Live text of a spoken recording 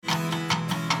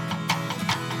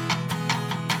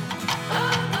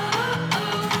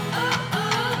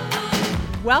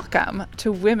Welcome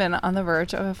to Women on the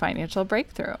Verge of a Financial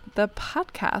Breakthrough, the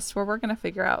podcast where we're going to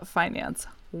figure out finance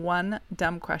one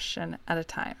dumb question at a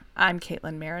time. I'm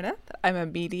Caitlin Meredith. I'm a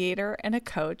mediator and a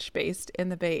coach based in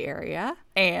the Bay Area.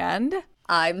 And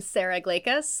I'm Sarah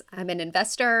Glakas. I'm an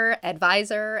investor,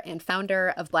 advisor, and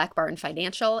founder of Black Barn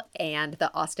Financial and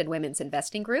the Austin Women's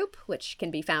Investing Group, which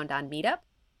can be found on Meetup.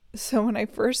 So when I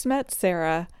first met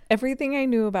Sarah, everything I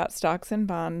knew about stocks and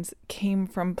bonds came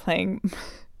from playing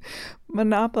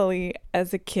Monopoly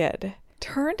as a kid.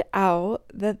 Turned out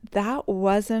that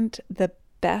wasn't the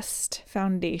best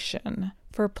foundation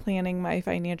for planning my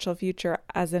financial future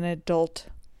as an adult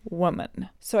woman.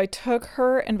 So I took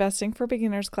her Investing for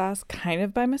Beginners class kind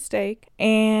of by mistake,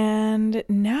 and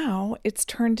now it's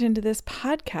turned into this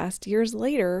podcast years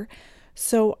later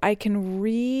so I can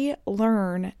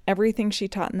relearn everything she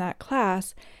taught in that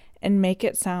class and make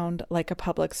it sound like a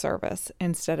public service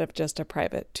instead of just a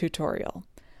private tutorial.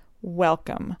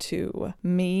 Welcome to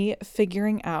me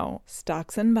figuring out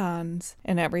stocks and bonds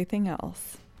and everything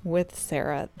else with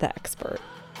Sarah the expert.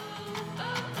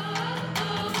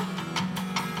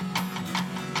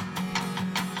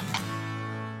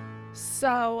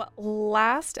 So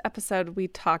last episode we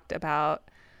talked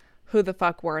about who the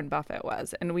fuck Warren Buffett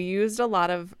was, and we used a lot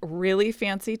of really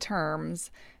fancy terms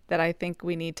that I think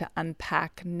we need to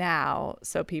unpack now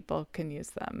so people can use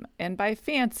them. And by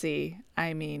fancy,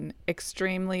 I mean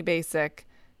extremely basic,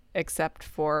 except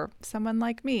for someone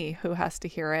like me who has to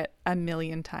hear it a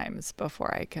million times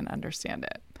before I can understand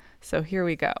it. So here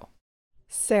we go.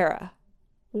 Sarah,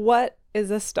 what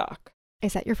is a stock?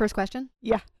 Is that your first question?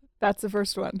 Yeah, that's the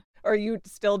first one. Are you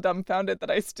still dumbfounded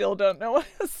that I still don't know what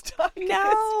a stock is?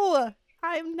 No,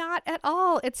 I'm not at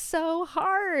all. It's so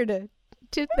hard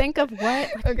to think of what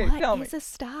is a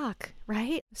stock,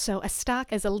 right? So a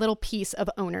stock is a little piece of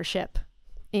ownership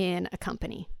in a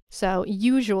company. So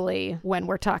usually when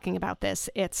we're talking about this,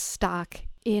 it's stock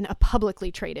in a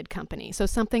publicly traded company. So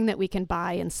something that we can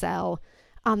buy and sell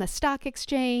on the stock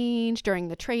exchange during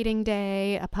the trading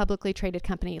day, a publicly traded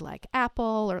company like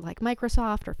Apple or like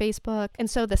Microsoft or Facebook. And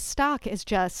so the stock is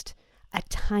just a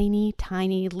tiny,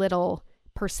 tiny little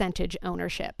percentage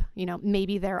ownership. You know,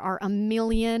 maybe there are 1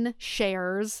 million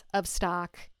shares of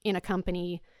stock in a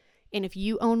company, and if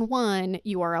you own one,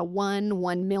 you are a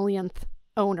 1/1,000,000th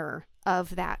owner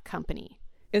of that company.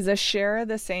 Is a share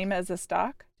the same as a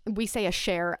stock? We say a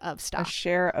share of stock. A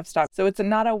share of stock. So it's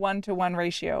not a 1-to-1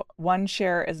 ratio. One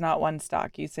share is not one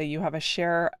stock. You say you have a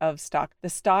share of stock. The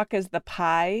stock is the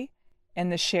pie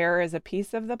and the share is a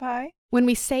piece of the pie? When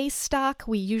we say stock,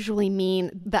 we usually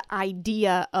mean the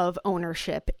idea of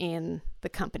ownership in the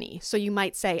company. So you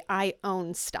might say, I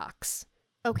own stocks.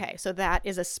 Okay, so that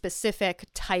is a specific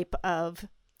type of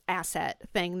asset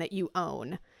thing that you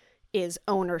own, is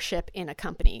ownership in a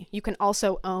company. You can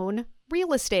also own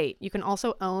real estate. You can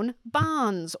also own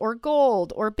bonds or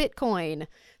gold or Bitcoin.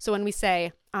 So when we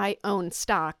say, I own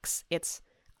stocks, it's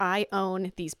I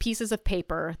own these pieces of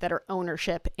paper that are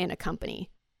ownership in a company.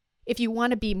 If you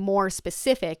want to be more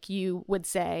specific, you would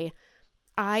say,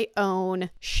 I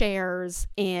own shares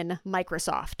in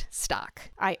Microsoft stock.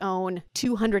 I own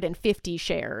 250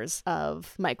 shares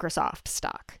of Microsoft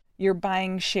stock. You're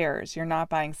buying shares. You're not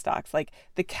buying stocks. Like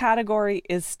the category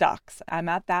is stocks. I'm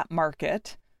at that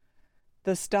market.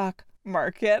 The stock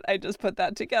market. I just put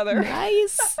that together.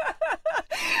 Nice.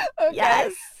 Okay.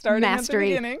 Yes. Starting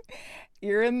Mastery. at the beginning.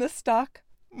 You're in the stock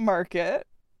market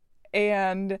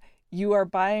and you are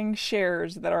buying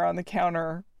shares that are on the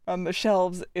counter, on the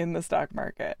shelves in the stock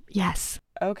market. Yes.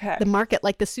 Okay. The market,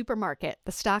 like the supermarket,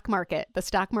 the stock market. The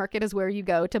stock market is where you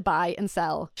go to buy and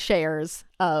sell shares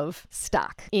of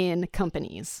stock in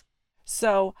companies.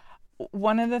 So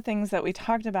one of the things that we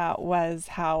talked about was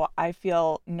how I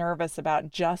feel nervous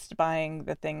about just buying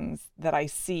the things that I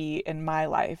see in my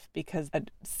life because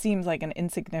it seems like an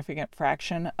insignificant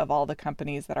fraction of all the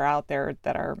companies that are out there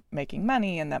that are making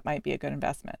money and that might be a good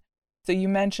investment. So you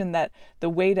mentioned that the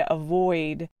way to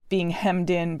avoid being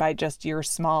hemmed in by just your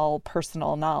small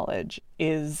personal knowledge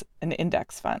is an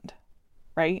index fund,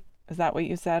 right? Is that what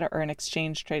you said? Or an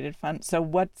exchange traded fund?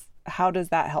 So how does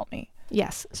that help me?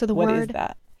 Yes. So the What word is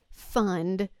that?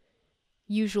 fund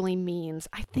usually means,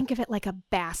 I think of it like a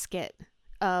basket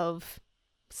of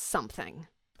something.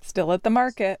 Still at the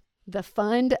market. The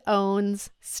fund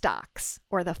owns stocks,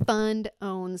 or the fund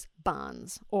owns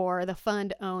bonds, or the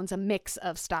fund owns a mix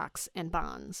of stocks and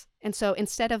bonds. And so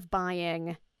instead of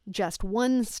buying just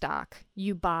one stock,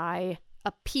 you buy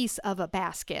a piece of a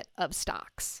basket of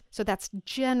stocks. So that's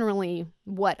generally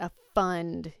what a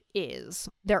fund is.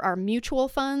 There are mutual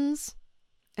funds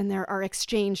and there are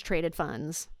exchange traded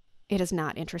funds. It is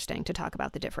not interesting to talk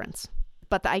about the difference.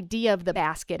 But the idea of the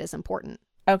basket is important.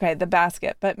 Okay, the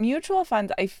basket. But mutual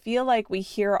funds, I feel like we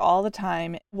hear all the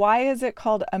time. Why is it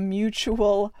called a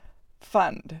mutual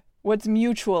fund? What's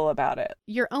mutual about it?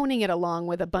 You're owning it along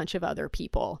with a bunch of other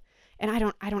people. And I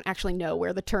don't actually know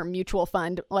where the term mutual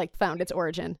fund found its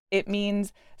origin. It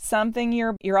means something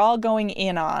you're all going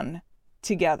in on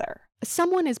together.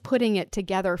 Someone is putting it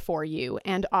together for you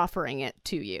and offering it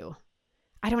to you.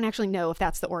 I don't actually know if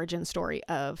that's the origin story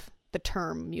of the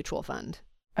term mutual fund.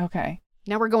 Okay.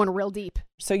 Now we're going real deep.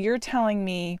 So you're telling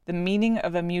me the meaning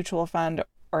of a mutual fund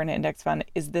or an index fund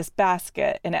is this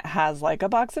basket, and it has like a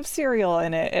box of cereal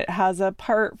in it. It has a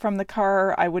part from the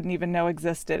car I wouldn't even know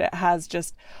existed. It has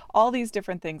just all these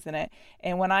different things in it.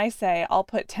 And when I say I'll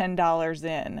put $10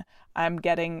 in, I'm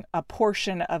getting a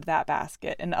portion of that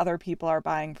basket, and other people are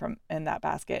buying from in that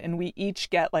basket. And we each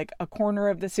get like a corner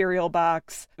of the cereal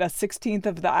box, a 16th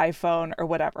of the iPhone or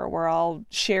whatever. We're all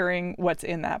sharing what's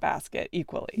in that basket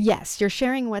equally. Yes, you're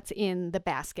sharing what's in the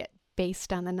basket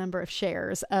based on the number of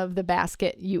shares of the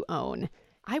basket you own.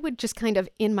 I would just kind of,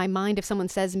 in my mind, if someone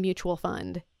says mutual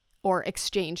fund or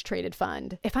exchange traded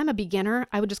fund, if I'm a beginner,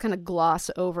 I would just kind of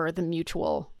gloss over the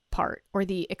mutual part or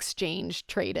the exchange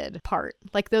traded part.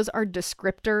 Like those are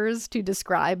descriptors to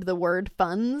describe the word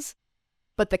funds,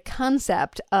 but the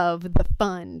concept of the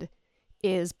fund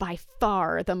is by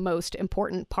far the most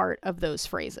important part of those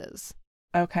phrases.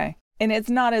 Okay. And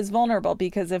it's not as vulnerable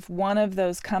because if one of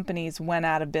those companies went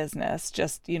out of business,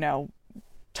 just,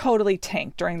 totally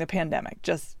tanked during the pandemic,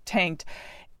 just tanked.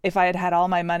 If I had had all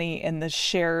my money in the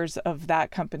shares of that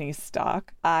company's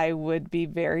stock, I would be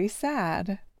very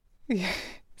sad.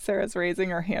 Sarah's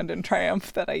raising her hand in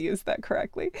triumph that I used that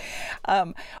correctly.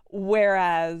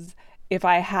 Whereas if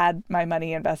I had my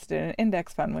money invested in an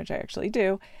index fund, which I actually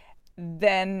do,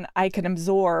 then I can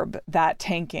absorb that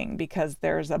tanking because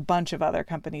there's a bunch of other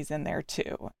companies in there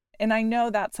too. And I know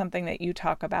that's something that you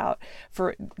talk about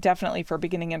definitely for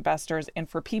beginning investors and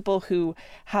for people who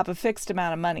have a fixed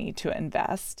amount of money to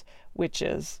invest, which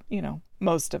is,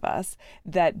 most of us,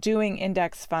 that doing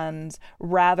index funds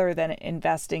rather than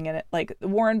investing in it, like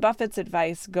Warren Buffett's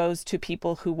advice goes to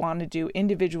people who want to do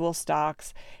individual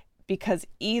stocks because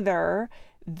either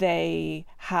they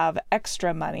have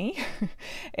extra money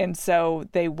and so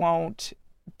they won't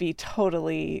be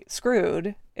totally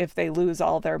screwed if they lose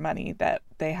all their money that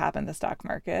they have in the stock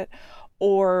market,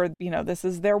 or, this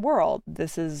is their world,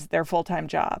 this is their full-time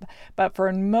job. But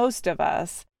for most of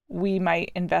us, we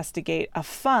might investigate a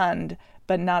fund,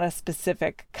 but not a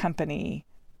specific company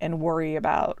and worry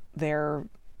about their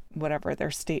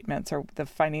statements or the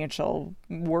financial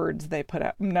words they put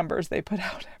out, numbers they put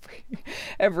out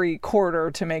every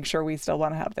quarter to make sure we still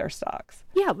want to have their stocks.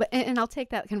 Yeah, and I'll take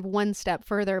that kind of one step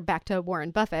further back to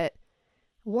Warren Buffett.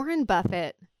 Warren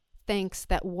Buffett thinks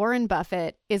that Warren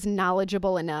Buffett is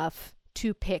knowledgeable enough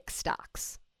to pick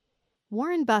stocks.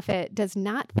 Warren Buffett does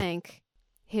not think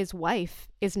his wife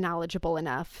is knowledgeable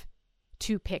enough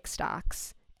to pick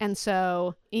stocks. And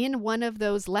so in one of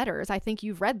those letters, I think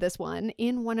you've read this one,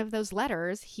 in one of those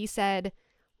letters, he said,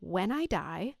 when I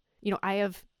die, I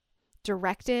have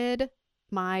directed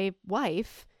my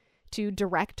wife to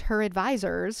direct her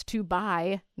advisors to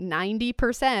buy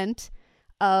 90%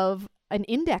 of an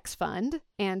index fund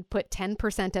and put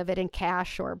 10% of it in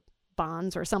cash or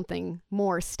bonds or something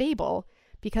more stable,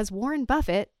 because Warren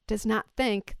Buffett does not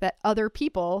think that other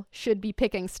people should be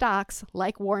picking stocks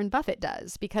like Warren Buffett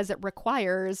does, because it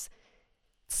requires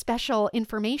special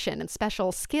information and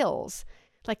special skills.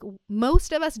 Like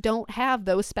most of us don't have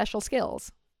those special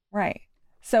skills. Right.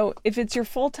 So if it's your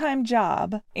full-time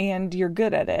job and you're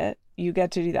good at it, you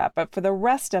get to do that. But for the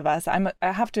rest of us, I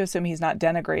have to assume he's not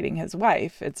denigrating his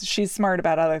wife. She's smart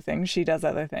about other things. She does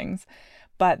other things.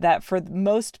 But that for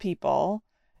most people,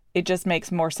 it just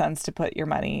makes more sense to put your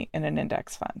money in an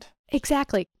index fund.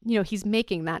 Exactly. He's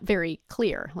making that very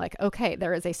clear. Like, okay,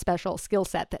 there is a special skill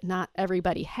set that not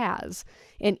everybody has.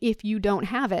 And if you don't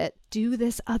have it, do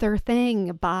this other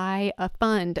thing. Buy a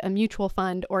fund, a mutual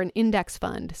fund or an index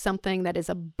fund, something that is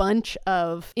a bunch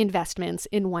of investments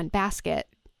in one basket,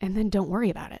 and then don't worry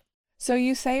about it. So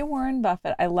you say Warren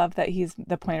Buffett, I love that he's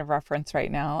the point of reference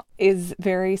right now, is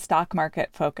very stock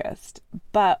market focused.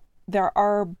 But there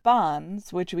are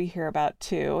bonds, which we hear about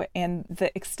too. And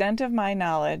the extent of my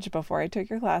knowledge before I took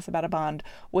your class about a bond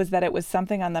was that it was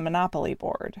something on the Monopoly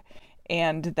board,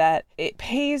 and that it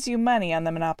pays you money on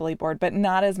the Monopoly board, but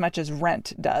not as much as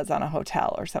rent does on a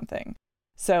hotel or something.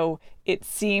 So it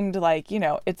seemed like,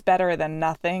 it's better than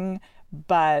nothing,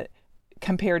 but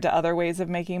compared to other ways of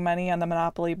making money on the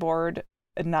Monopoly board,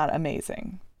 not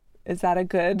amazing. Is that a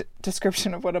good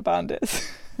description of what a bond is?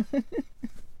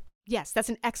 Yes, that's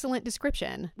an excellent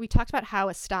description. We talked about how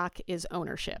a stock is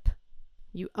ownership.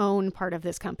 You own part of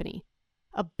this company.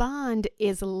 A bond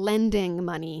is lending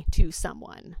money to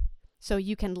someone. So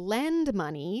you can lend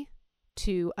money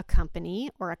to a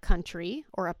company or a country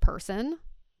or a person,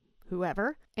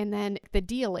 whoever. And then the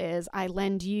deal is I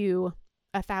lend you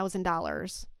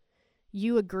 $1,000.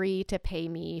 You agree to pay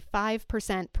me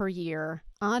 5% per year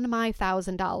on my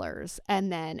 $1,000.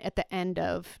 And then at the end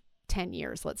of 10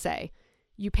 years, let's say,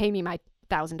 you pay me my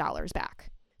 $1,000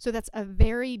 back. So that's a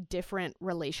very different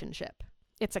relationship.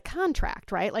 It's a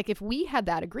contract, right? Like if we had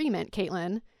that agreement,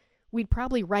 Caitlin, we'd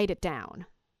probably write it down,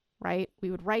 right? We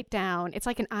would write down, it's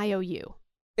like an IOU.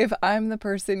 If I'm the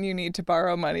person you need to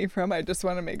borrow money from, I just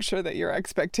want to make sure that your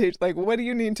expectation, like, what do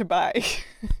you need to buy?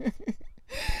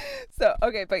 So,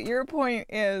 okay, but your point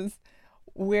is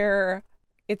where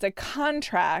it's a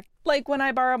contract, like when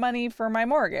I borrow money for my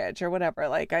mortgage or whatever,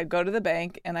 like I go to the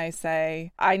bank and I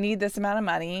say, I need this amount of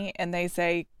money. And they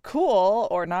say, cool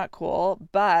or not cool,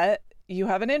 but you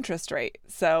have an interest rate.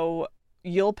 So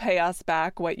you'll pay us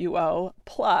back what you owe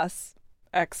plus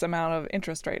X amount of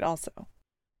interest rate also.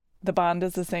 The bond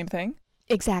is the same thing?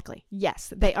 Exactly.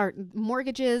 Yes. They are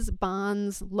mortgages,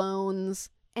 bonds, loans,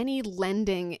 any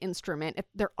lending instrument.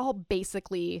 They're all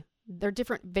basically, they're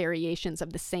different variations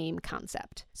of the same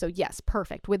concept. So yes,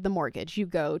 perfect. With the mortgage, you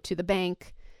go to the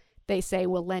bank. They say,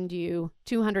 we'll lend you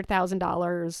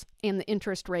 $200,000 and the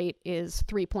interest rate is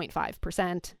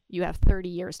 3.5%. You have 30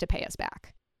 years to pay us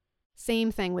back.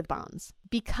 Same thing with bonds.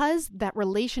 Because that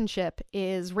relationship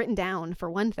is written down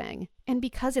for one thing, and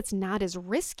because it's not as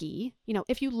risky,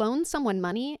 if you loan someone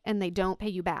money and they don't pay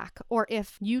you back, or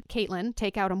if you, Caitlin,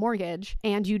 take out a mortgage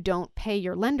and you don't pay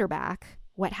your lender back,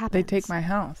 what happens? They take my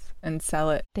house and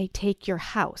sell it. They take your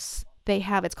house.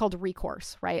 It's called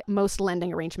recourse, right? Most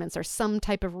lending arrangements are some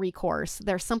type of recourse.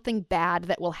 There's something bad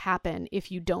that will happen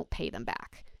if you don't pay them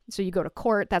back. So you go to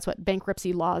court. That's what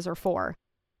bankruptcy laws are for.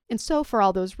 And so for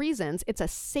all those reasons, it's a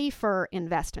safer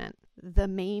investment. The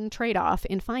main trade-off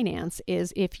in finance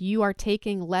is if you are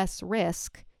taking less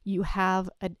risk, you have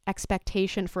an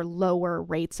expectation for lower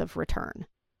rates of return.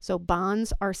 So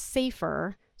bonds are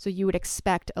safer, so you would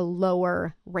expect a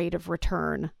lower rate of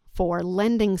return for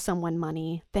lending someone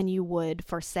money than you would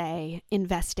for, say,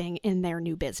 investing in their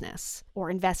new business or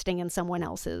investing in someone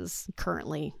else's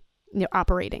currently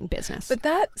operating business. But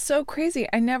that's so crazy.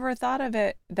 I never thought of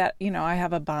it that, I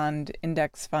have a bond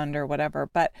index fund or whatever,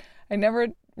 but I never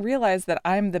realized that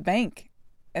I'm the bank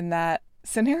in that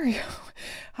scenario.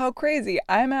 How crazy.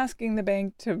 I'm asking the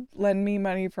bank to lend me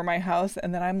money for my house,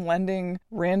 and then I'm lending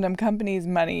random companies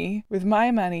money with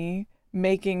my money,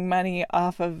 making money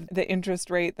off of the interest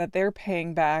rate that they're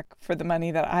paying back for the money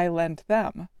that I lent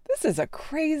them. This is a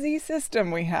crazy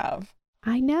system we have.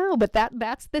 I know, but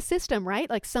that's the system, right?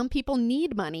 Like some people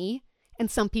need money and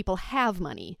some people have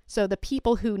money. So the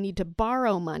people who need to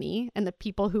borrow money and the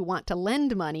people who want to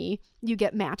lend money, you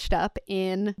get matched up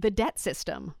in the debt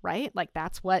system, right? Like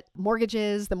that's what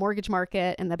mortgages, the mortgage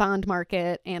market and the bond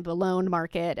market and the loan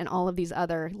market and all of these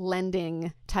other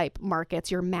lending type markets.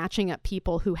 You're matching up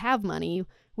people who have money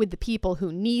with the people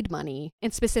who need money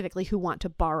and specifically who want to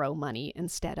borrow money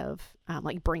instead of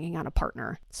like bringing on a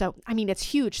partner. So, it's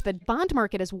huge. The bond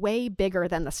market is way bigger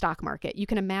than the stock market. You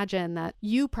can imagine that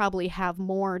you probably have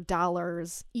more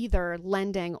dollars either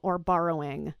lending or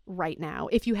borrowing right now.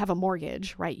 If you have a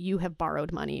mortgage, right, you have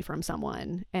borrowed money from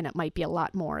someone and it might be a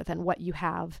lot more than what you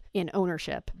have in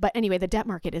ownership. But anyway, the debt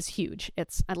market is huge.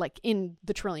 It's like in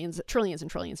the trillions and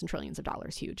trillions and trillions of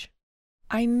dollars, huge.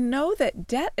 I know that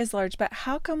debt is large, but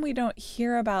how come we don't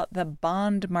hear about the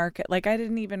bond market? Like, I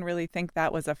didn't even really think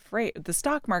that was a phrase. The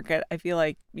stock market, I feel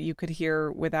like you could hear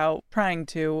without trying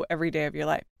to every day of your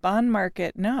life. Bond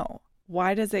market, no.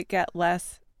 Why does it get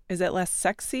less? Is it less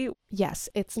sexy? Yes,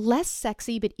 it's less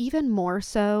sexy, but even more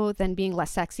so than being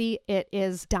less sexy, it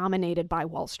is dominated by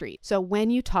Wall Street. So when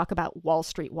you talk about Wall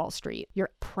Street, you're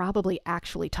probably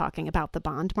actually talking about the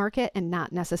bond market and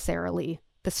not necessarily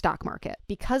the stock market.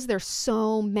 Because there's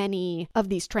so many of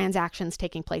these transactions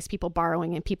taking place, people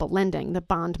borrowing and people lending, the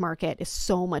bond market is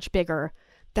so much bigger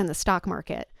than the stock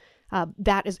market.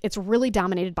 It's really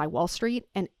dominated by Wall Street,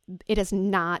 and it is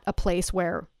not a place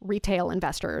where retail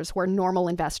investors, where normal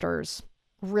investors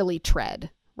really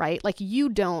tread, right? Like you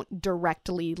don't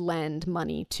directly lend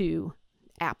money to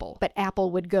Apple, but Apple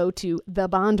would go to the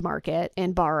bond market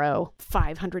and borrow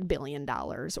 $500 billion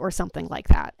or something like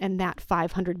that. And that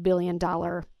 $500 billion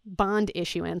bond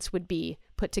issuance would be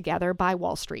put together by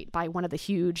Wall Street, by one of the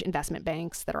huge investment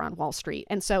banks that are on Wall Street.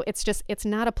 And so it's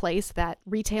not a place that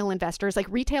retail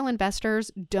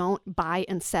investors don't buy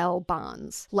and sell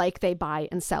bonds like they buy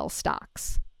and sell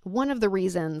stocks. One of the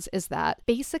reasons is that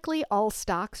basically all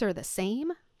stocks are the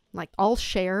same. Like all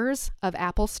shares of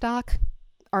Apple stock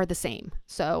are the same.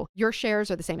 So your shares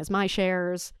are the same as my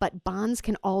shares, but bonds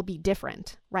can all be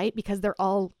different, right? Because they're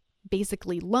all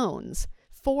basically loans.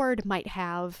 Ford might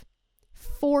have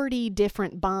 40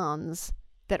 different bonds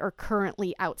that are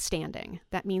currently outstanding.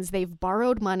 That means they've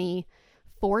borrowed money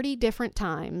 40 different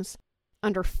times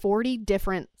under 40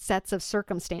 different sets of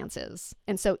circumstances.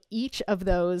 And so each of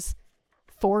those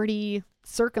 40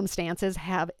 circumstances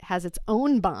has its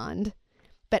own bond.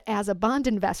 But as a bond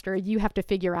investor, you have to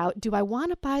figure out, do I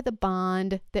want to buy the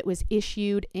bond that was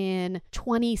issued in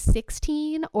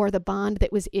 2016 or the bond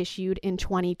that was issued in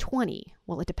 2020?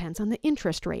 Well, it depends on the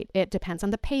interest rate. It depends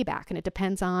on the payback, and it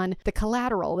depends on the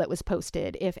collateral that was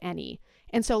posted, if any.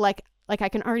 And so like I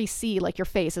can already see like your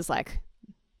face is like,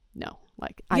 no,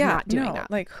 like I'm not doing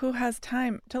that. Like who has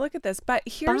time to look at this? But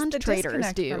here's bond the traders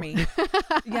disconnect do. for me.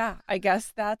 Yeah, I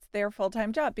guess that's their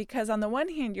full-time job, because on the one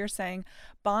hand, you're saying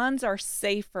bonds are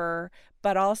safer,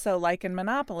 but also like in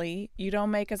Monopoly, you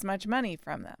don't make as much money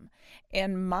from them.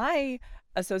 And my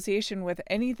association with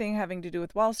anything having to do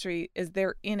with Wall Street is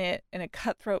they're in it in a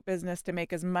cutthroat business to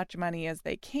make as much money as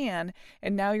they can.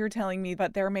 And now you're telling me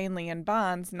that they're mainly in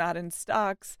bonds, not in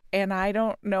stocks. And I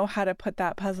don't know how to put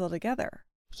that puzzle together.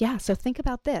 Yeah, so think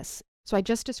about this. So I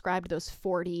just described those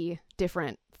 40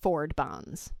 different Ford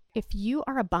bonds. If you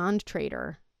are a bond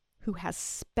trader who has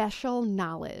special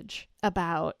knowledge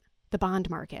about the bond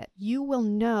market, you will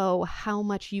know how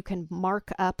much you can mark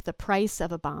up the price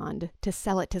of a bond to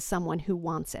sell it to someone who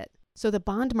wants it. So the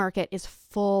bond market is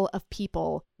full of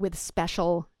people with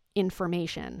special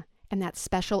information, and that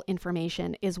special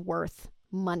information is worth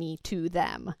money to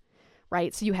them,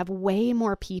 right? So you have way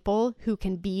more people who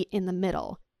can be in the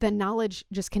middle. The knowledge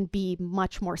just can be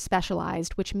much more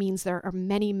specialized, which means there are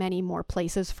many, many more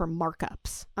places for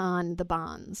markups on the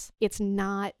bonds. It's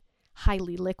not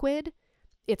highly liquid.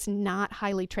 It's not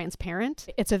highly transparent.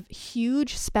 It's a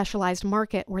huge specialized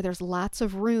market where there's lots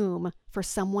of room for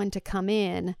someone to come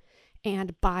in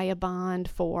and buy a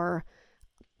bond for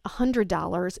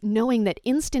 $100, knowing that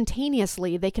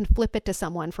instantaneously they can flip it to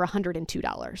someone for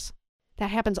 $102. That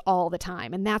happens all the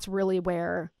time. And that's really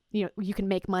where you can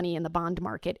make money in the bond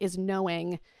market, is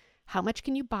knowing how much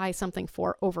can you buy something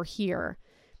for over here.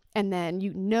 And then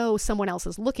someone else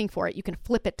is looking for it. You can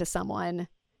flip it to someone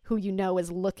who is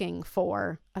looking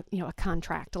for a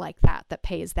contract like that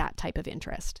pays that type of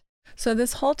interest. So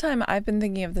this whole time I've been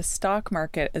thinking of the stock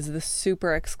market as the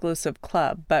super exclusive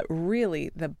club, but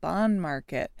really the bond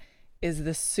market is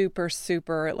the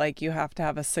super, like you have to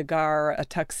have a cigar, a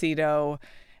tuxedo,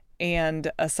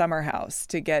 and a summer house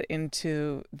to get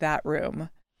into that room.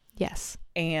 Yes.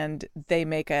 And they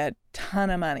make a ton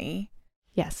of money.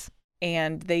 Yes.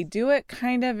 And they do it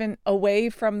kind of away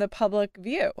from the public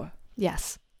view.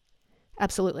 Yes,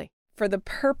 absolutely. For the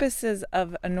purposes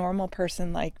of a normal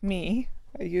person like me,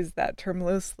 I use that term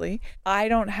loosely, I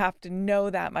don't have to know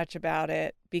that much about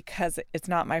it because it's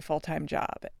not my full-time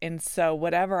job. And so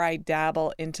whatever I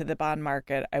dabble into the bond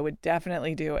market, I would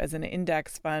definitely do as an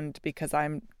index fund, because I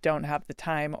don't have the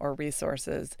time or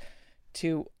resources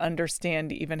to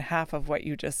understand even half of what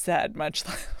you just said, much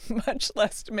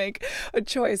less to make a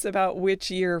choice about which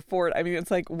year Ford. I mean,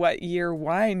 it's like what year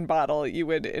wine bottle you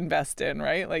would invest in,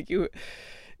 right? Like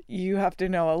you have to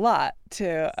know a lot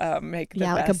to make the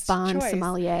best like a bond choice.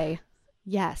 Sommelier.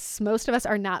 Yes, most of us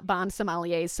are not bond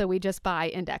sommeliers, so we just buy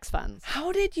index funds.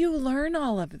 How did you learn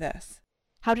all of this?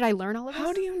 How did I learn all of this?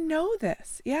 How do you know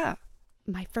this? Yeah.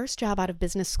 My first job out of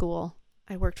business school,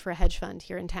 I worked for a hedge fund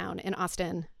here in town in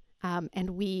Austin, and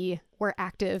we were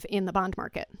active in the bond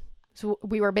market. So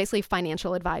we were basically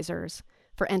financial advisors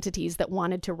for entities that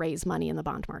wanted to raise money in the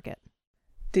bond market.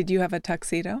 Did you have a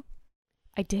tuxedo?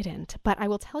 I didn't, but I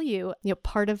will tell you,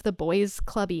 part of the boys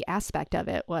clubby aspect of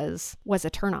it was a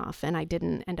turnoff, and I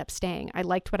didn't end up staying. I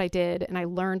liked what I did, and I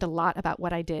learned a lot about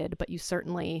what I did, but you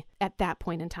certainly, at that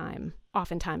point in time,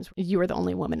 oftentimes you were the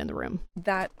only woman in the room.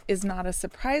 That is not a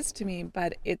surprise to me,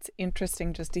 but it's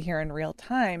interesting just to hear in real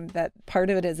time that part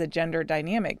of it is a gender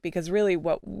dynamic, because really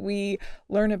what we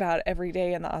learn about every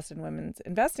day in the Austin Women's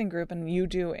Investing Group, and you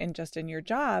do in your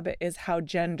job, is how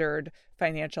gendered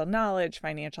financial knowledge,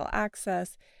 financial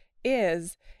access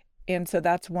is. And so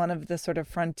that's one of the sort of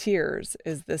frontiers,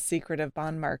 is the secretive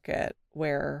bond market,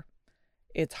 where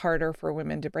it's harder for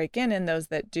women to break in, and those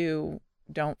that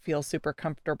don't feel super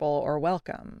comfortable or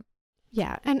welcome.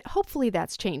 Yeah, and hopefully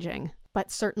that's changing.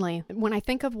 But certainly, when I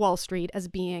think of Wall Street as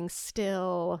being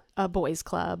still a boys'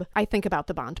 club, I think about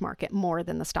the bond market more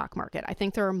than the stock market. I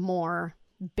think there are more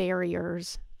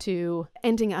barriers to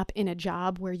ending up in a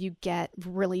job where you get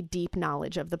really deep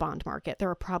knowledge of the bond market.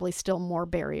 There are probably still more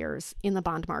barriers in the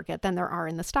bond market than there are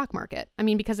in the stock market. I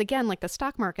mean, because again, like the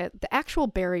stock market, the actual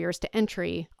barriers to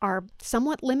entry are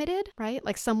somewhat limited, right?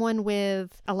 Like someone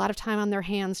with a lot of time on their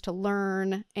hands to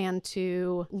learn and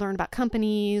to learn about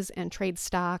companies and trade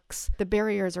stocks, the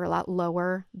barriers are a lot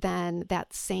lower than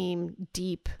that same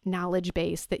deep knowledge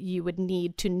base that you would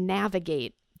need to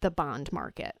navigate the bond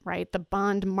market, right? The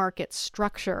bond market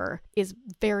structure is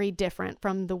very different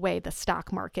from the way the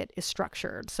stock market is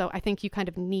structured. So I think you kind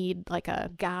of need like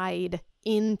a guide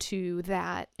into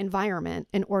that environment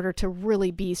in order to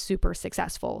really be super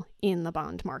successful in the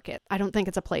bond market. I don't think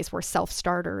it's a place where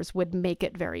self-starters would make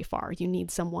it very far. You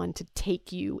need someone to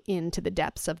take you into the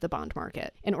depths of the bond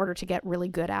market in order to get really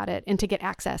good at it and to get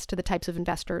access to the types of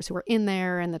investors who are in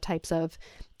there and the types of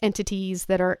entities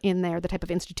that are in there, the type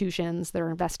of institutions that are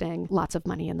investing lots of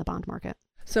money in the bond market.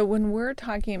 So when we're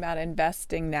talking about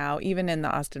investing now, even in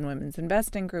the Austin Women's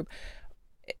Investing Group,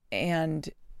 and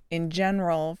in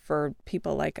general, for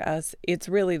people like us, it's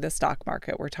really the stock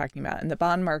market we're talking about. And the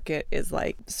bond market is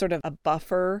like sort of a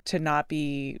buffer to not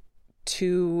be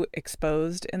too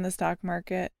exposed in the stock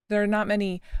market. There are not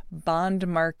many bond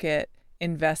market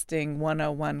investing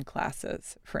 101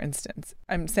 classes, for instance.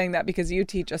 I'm saying that because you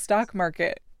teach a stock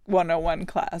market 101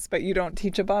 class, but you don't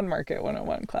teach a bond market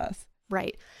 101 class.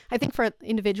 Right. I think for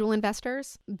individual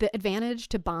investors, the advantage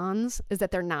to bonds is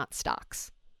that they're not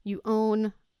stocks. You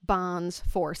own bonds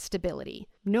for stability.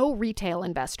 No retail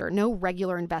investor, no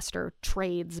regular investor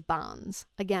trades bonds.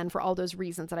 Again, for all those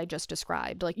reasons that I just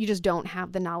described. Like you just don't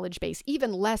have the knowledge base,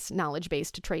 even less knowledge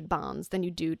base to trade bonds than you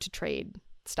do to trade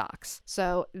stocks.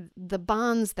 So the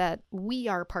bonds that we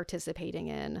are participating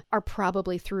in are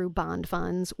probably through bond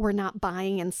funds. We're not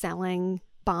buying and selling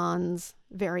bonds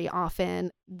very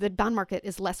often. The bond market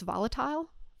is less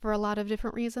volatile for a lot of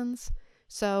different reasons.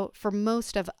 So for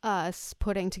most of us,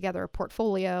 putting together a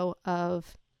portfolio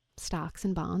of stocks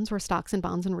and bonds or stocks and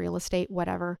bonds and real estate,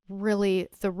 whatever, really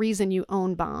the reason you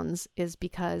own bonds is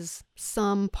because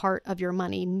some part of your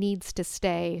money needs to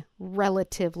stay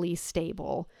relatively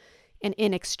stable. And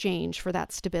in exchange for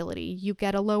that stability, you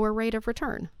get a lower rate of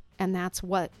return. And that's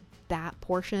what that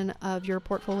portion of your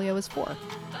portfolio is for.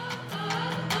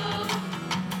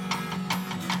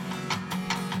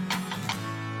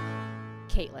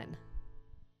 Caitlin,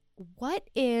 what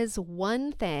is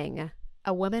one thing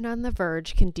a woman on the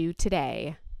verge can do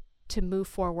today to move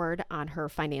forward on her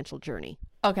financial journey?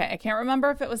 Okay, I can't remember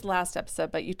if it was last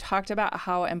episode, but you talked about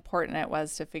how important it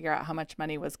was to figure out how much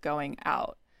money was going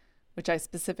out, which I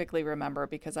specifically remember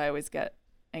because I always get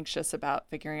anxious about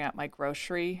figuring out my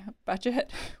grocery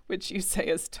budget, which you say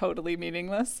is totally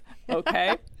meaningless.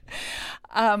 Okay.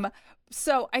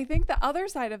 So I think the other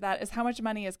side of that is how much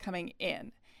money is coming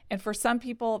in. And for some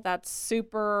people, that's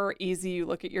super easy. You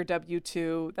look at your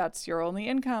W-2, that's your only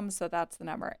income, so that's the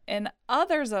number. And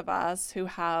others of us who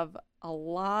have a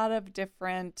lot of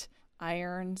different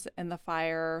irons in the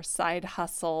fire, side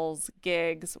hustles,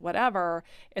 gigs, whatever,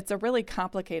 it's a really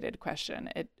complicated question.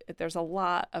 There's a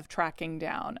lot of tracking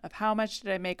down of how much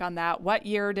did I make on that? What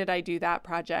year did I do that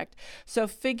project? So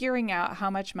figuring out how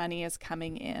much money is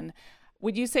coming in.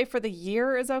 Would you say for the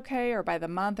year is okay, or by the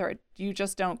month, or you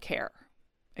just don't care?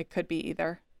 It could be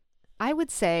either. I would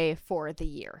say for the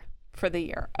year. For the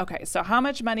year. Okay. So how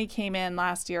much money came in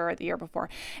last year or the year before?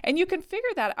 And you can figure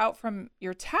that out from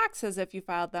your taxes if you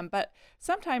filed them, but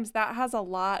sometimes that has a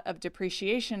lot of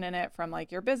depreciation in it from like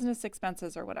your business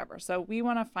expenses or whatever. So we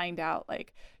want to find out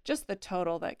like just the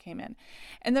total that came in.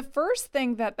 And the first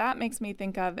thing that makes me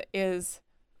think of is,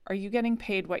 are you getting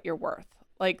paid what you're worth?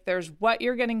 Like there's what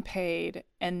you're getting paid,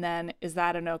 and then is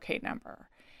that an okay number?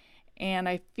 And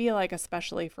I feel like,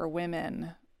 especially for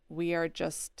women, we are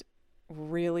just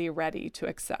really ready to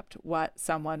accept what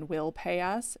someone will pay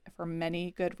us for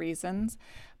many good reasons.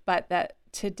 But that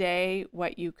today,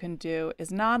 what you can do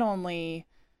is not only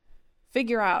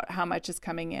figure out how much is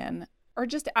coming in, or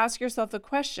just ask yourself the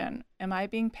question, am I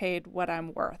being paid what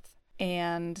I'm worth?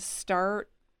 And start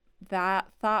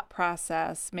that thought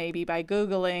process maybe by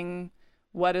Googling,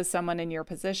 what is someone in your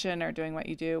position or doing what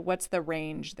you do? What's the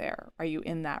range there? Are you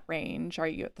in that range? Are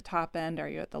you at the top end? Are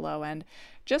you at the low end?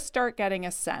 Just start getting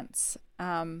a sense.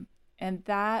 And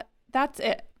that's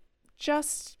it.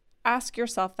 Just ask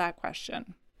yourself that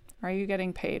question. Are you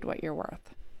getting paid what you're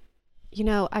worth? You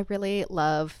know, I really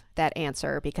love that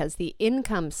answer because the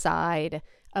income side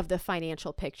of the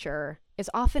financial picture is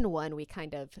often one we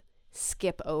kind of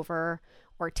skip over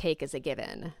or take as a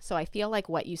given. So I feel like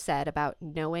what you said about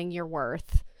knowing your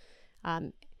worth,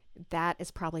 that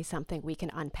is probably something we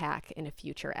can unpack in a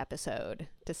future episode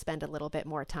to spend a little bit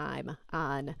more time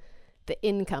on the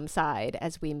income side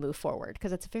as we move forward,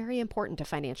 because it's very important to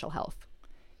financial health.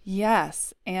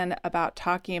 Yes, and about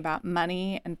talking about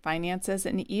money and finances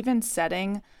and even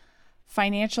setting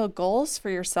financial goals for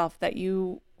yourself that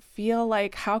you feel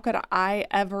like, how could I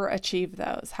ever achieve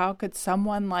those? How could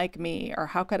someone like me, or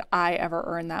how could I ever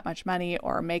earn that much money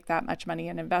or make that much money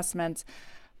in investments?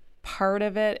 Part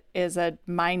of it is a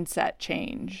mindset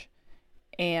change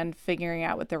and figuring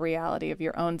out what the reality of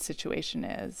your own situation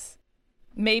is.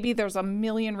 Maybe there's a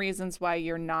million reasons why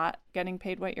you're not getting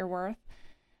paid what you're worth.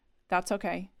 That's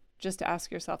okay. Just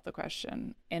ask yourself the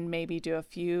question and maybe do a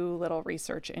few little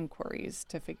research inquiries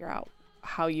to figure out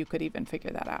how you could even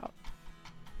figure that out.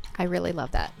 I really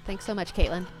love that. Thanks so much,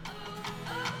 Caitlin.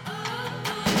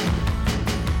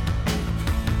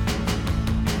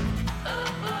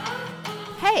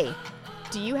 Hey,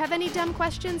 do you have any dumb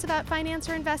questions about finance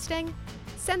or investing?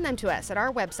 Send them to us at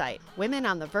our website,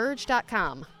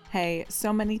 womenontheverge.com. Hey,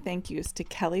 so many thank yous to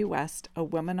Kelly West, a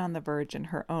woman on the verge in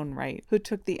her own right, who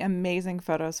took the amazing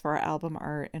photos for our album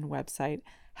art and website,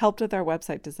 helped with our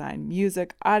website design,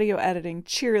 music, audio editing,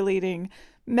 cheerleading,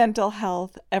 mental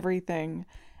health, everything.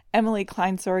 Emily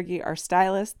Kleinsorgi, our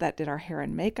stylist that did our hair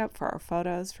and makeup for our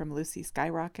photos from Lucy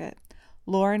Skyrocket.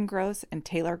 Lauren Gross and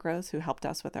Taylor Gross, who helped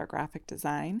us with our graphic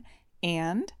design.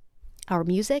 And our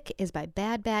music is by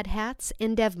Bad Bad Hats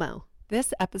in Devmo.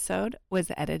 This episode was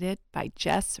edited by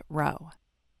Jess Rowe.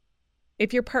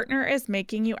 If your partner is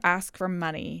making you ask for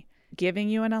money, giving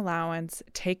you an allowance,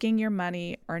 taking your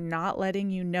money, or not letting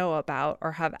you know about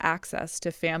or have access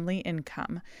to family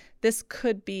income, this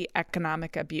could be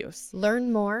economic abuse.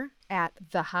 Learn more at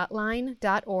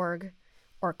thehotline.org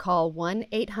or call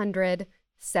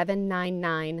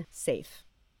 1-800-799-SAFE.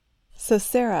 So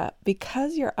Sarah,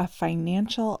 because you're a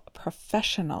financial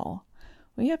professional,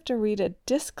 we have to read a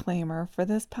disclaimer for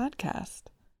this podcast.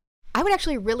 I would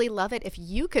actually really love it if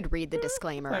you could read the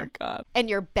disclaimer. Oh my God. In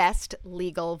your best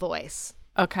legal voice.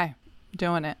 Okay,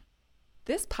 doing it.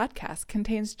 This podcast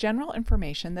contains general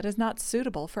information that is not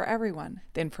suitable for everyone.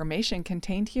 The information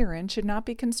contained herein should not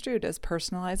be construed as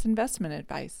personalized investment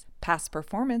advice. Past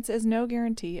performance is no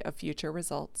guarantee of future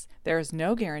results. There is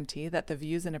no guarantee that the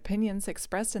views and opinions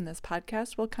expressed in this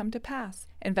podcast will come to pass.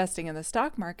 Investing in the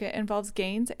stock market involves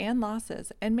gains and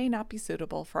losses and may not be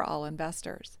suitable for all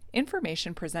investors.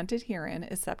 Information presented herein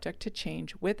is subject to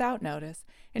change without notice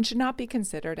and should not be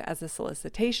considered as a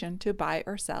solicitation to buy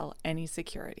or sell any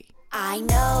security. I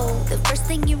know, the first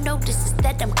thing you notice is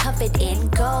that I'm covered in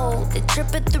gold. The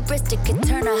drip of the wrist, it can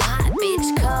turn a hot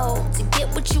bitch cold. To get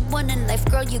what you want in life,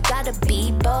 girl, you gotta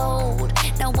be bold.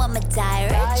 No, I'm a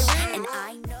direct, and